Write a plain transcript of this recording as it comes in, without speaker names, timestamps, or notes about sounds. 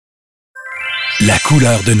La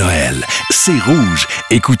couleur de Noël, c'est rouge.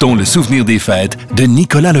 Écoutons le souvenir des fêtes de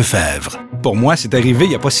Nicolas Lefebvre. Pour moi, c'est arrivé il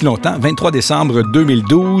n'y a pas si longtemps, 23 décembre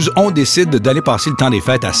 2012. On décide d'aller passer le temps des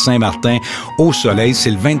fêtes à Saint-Martin, au soleil. C'est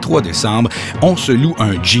le 23 décembre. On se loue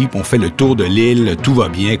un Jeep, on fait le tour de l'île. Tout va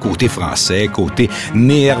bien, côté français, côté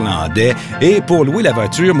néerlandais. Et pour louer la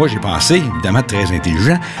voiture, moi, j'ai pensé, évidemment très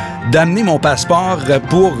intelligent, d'amener mon passeport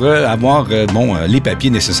pour avoir les papiers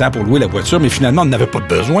nécessaires pour louer la voiture. Mais finalement, on n'avait pas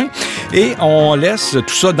besoin. Et on laisse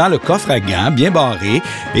tout ça dans le coffre à gants, bien barré.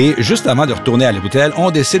 Et juste avant de retourner à l'hôtel, on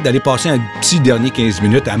décide d'aller passer un petit dernier 15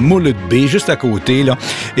 minutes à Moulin Bay, juste à côté, là.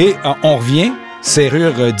 Et on revient,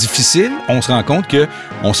 serrure difficile, on se rend compte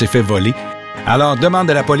qu'on s'est fait voler. Alors, demande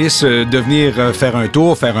à la police de venir faire un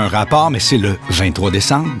tour, faire un rapport, mais c'est le 23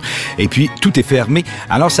 décembre. Et puis, tout est fermé.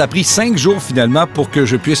 Alors, ça a pris 5 jours, finalement, pour que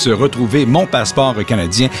je puisse retrouver mon passeport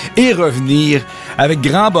canadien et revenir avec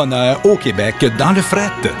grand bonheur au Québec dans le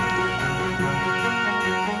fret.